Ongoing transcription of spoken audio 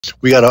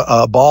We got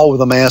a ball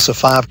with a mass of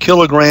 5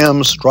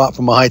 kilograms, dropped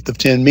from a height of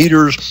 10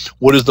 meters.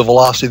 What is the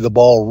velocity of the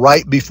ball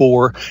right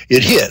before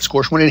it hits? Of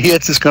course, when it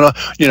hits, it's going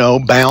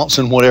to, bounce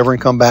and whatever and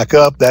come back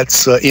up.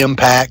 That's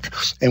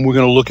impact, and we're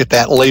going to look at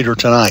that later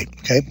tonight.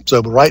 Okay,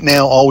 so but right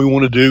now, all we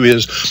want to do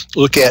is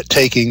look at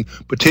taking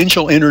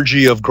potential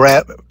energy of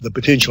the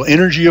potential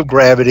energy of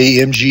gravity,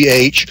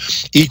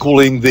 mgh,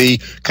 equaling the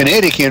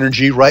kinetic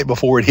energy right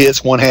before it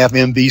hits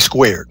 1/2 mv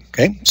squared.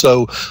 Okay,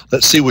 so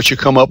let's see what you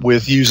come up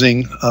with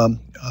using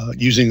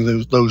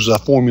those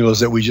formulas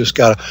that we just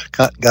got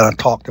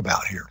talked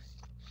about here.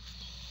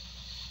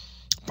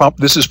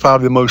 This is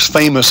probably the most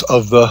famous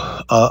of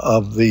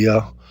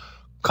the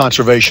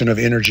conservation of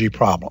energy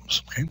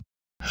problems. Okay.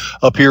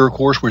 Up here, of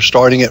course, we're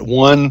starting at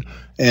 1,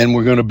 and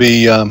we're going to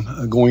be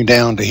going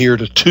down to here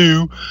to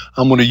 2.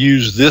 I'm going to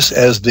use this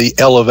as the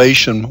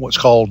elevation, what's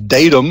called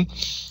datum.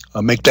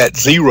 Make that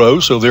 0,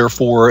 so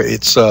therefore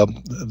it's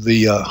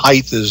the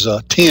height is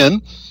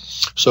 10.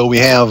 So we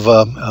have,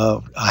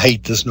 I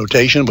hate this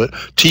notation, but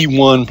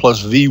T1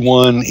 plus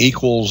V1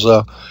 equals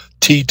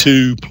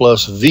T2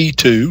 plus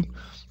V2.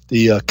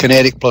 The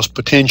kinetic plus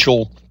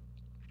potential,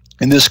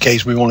 in this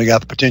case, we've only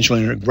got the potential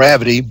and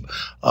gravity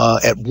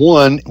at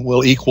 1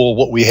 will equal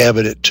what we have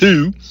it at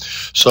 2.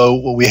 So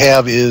what we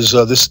have is,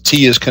 this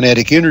T is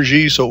kinetic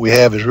energy, so what we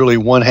have is really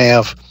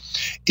 1/2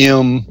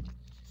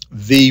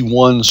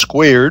 mv1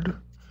 squared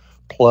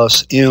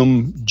plus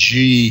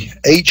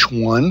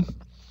mgh1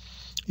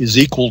 is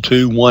equal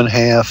to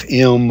 1/2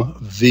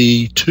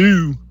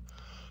 mv2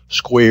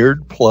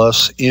 squared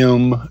plus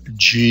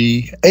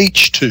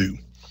mgh2.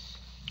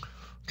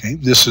 Okay,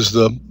 these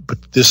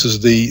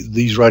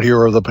right here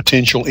are the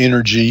potential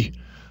energy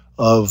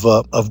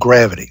of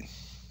gravity.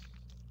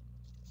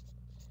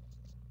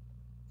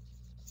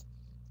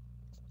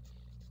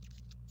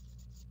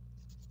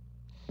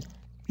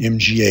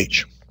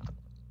 mgh.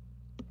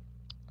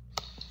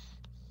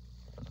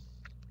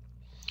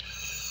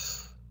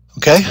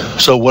 Okay,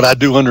 so what I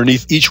do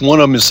underneath each one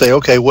of them is say,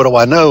 okay, what do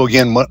I know?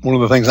 Again, one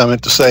of the things I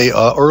meant to say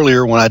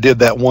earlier when I did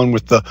that one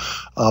with the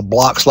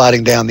block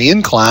sliding down the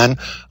incline,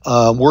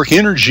 work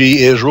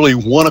energy is really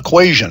one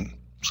equation.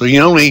 So you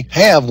only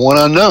have one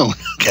unknown,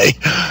 okay?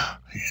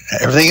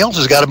 Everything else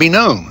has got to be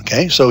known,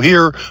 okay? So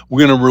here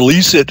we're going to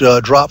release it,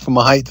 drop from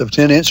a height of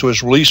 10 inches, so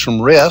it's released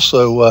from rest,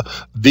 so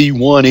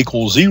V1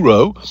 equals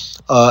 0.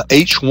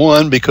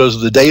 H1, because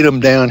of the datum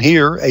down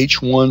here,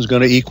 H1 is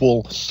going to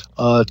equal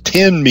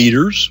 10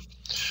 meters.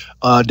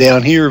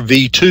 Down here,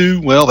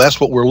 V2, well, that's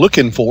what we're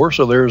looking for.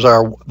 So there's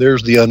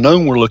the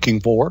unknown we're looking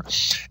for.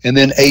 And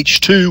then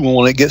H2,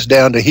 when it gets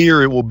down to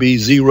here, it will be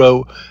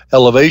 0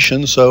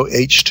 elevation. So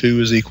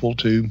H2 is equal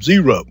to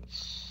 0.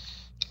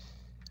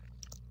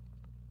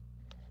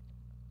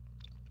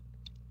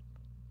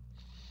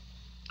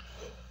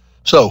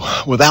 So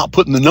without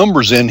putting the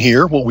numbers in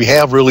here, what we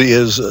have really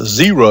is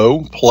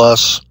 0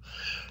 plus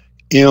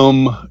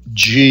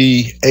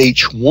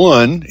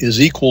mgh1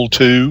 is equal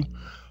to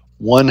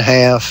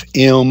 1/2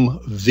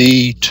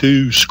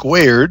 mv2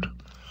 squared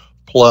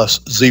plus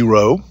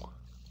 0.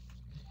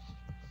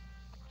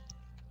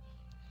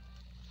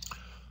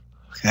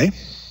 Okay.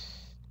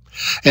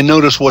 And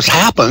notice what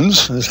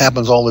happens, this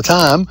happens all the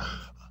time,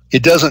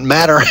 it doesn't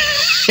matter,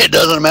 it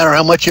doesn't matter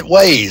how much it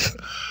weighs.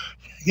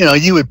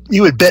 You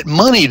would bet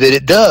money that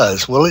it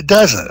does. Well, it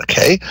doesn't,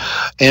 okay?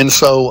 And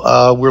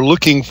so we're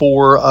looking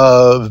for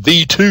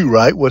V2,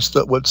 right? What's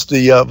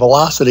the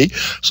velocity?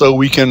 So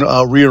we can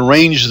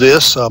rearrange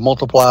this,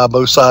 multiply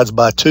both sides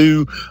by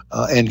 2,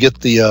 and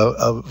get the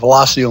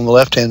velocity on the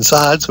left-hand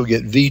side. So we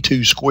get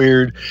V2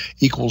 squared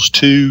equals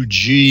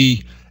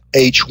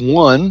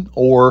 2gh1,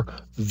 or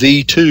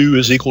V2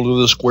 is equal to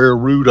the square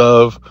root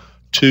of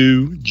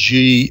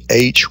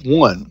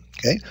 2gh1,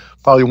 okay?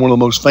 Probably one of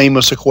the most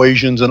famous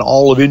equations in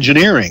all of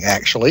engineering,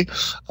 actually,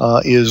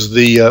 is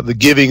the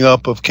giving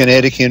up of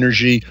kinetic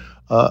energy,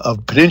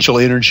 of potential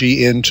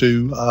energy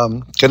into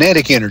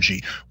kinetic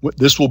energy.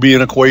 This will be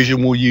an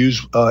equation we'll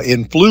use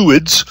in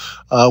fluids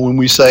when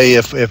we say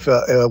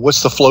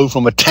what's the flow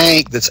from a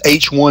tank that's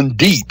H1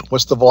 deep?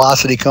 What's the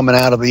velocity coming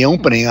out of the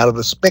opening, out of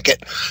the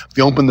spigot? If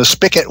you open the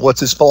spigot,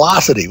 what's its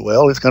velocity?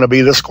 Well, it's going to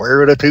be the square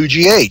root of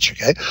 2gh,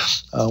 okay?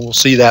 We'll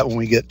see that when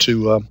we get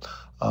to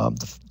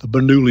the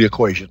Bernoulli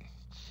equation.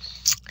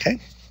 Okay,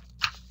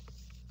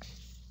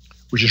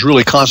 which is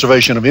really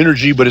conservation of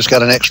energy, but it's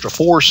got an extra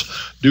force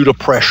due to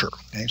pressure.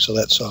 Okay, so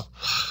that's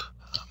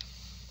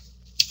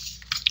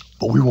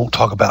but we won't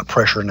talk about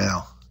pressure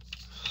now.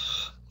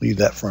 Leave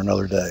that for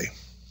another day.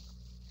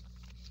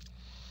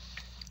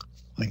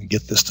 I can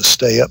get this to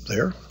stay up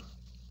there.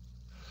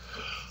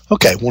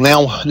 Okay,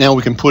 well now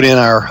we can put in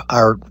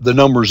the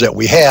numbers that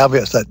we have.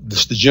 This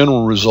is the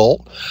general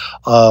result.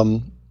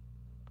 And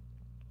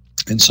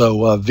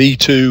so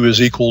V2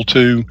 is equal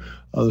to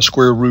the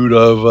square root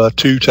of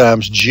 2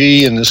 times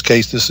g. In this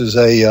case, this is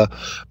a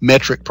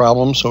metric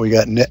problem, so we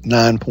got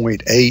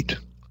 9.8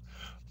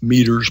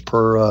 meters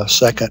per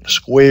second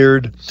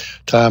squared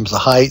times the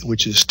height,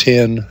 which is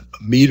 10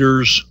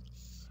 meters.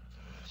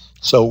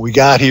 So what we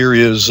got here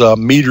is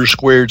meters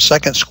squared,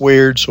 seconds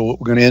squared. So what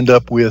we're going to end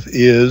up with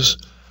is,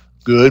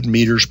 good,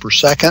 meters per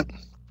second.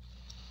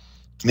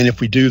 And if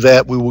we do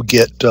that, we will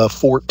get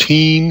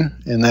 14,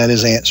 and that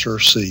is answer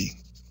C.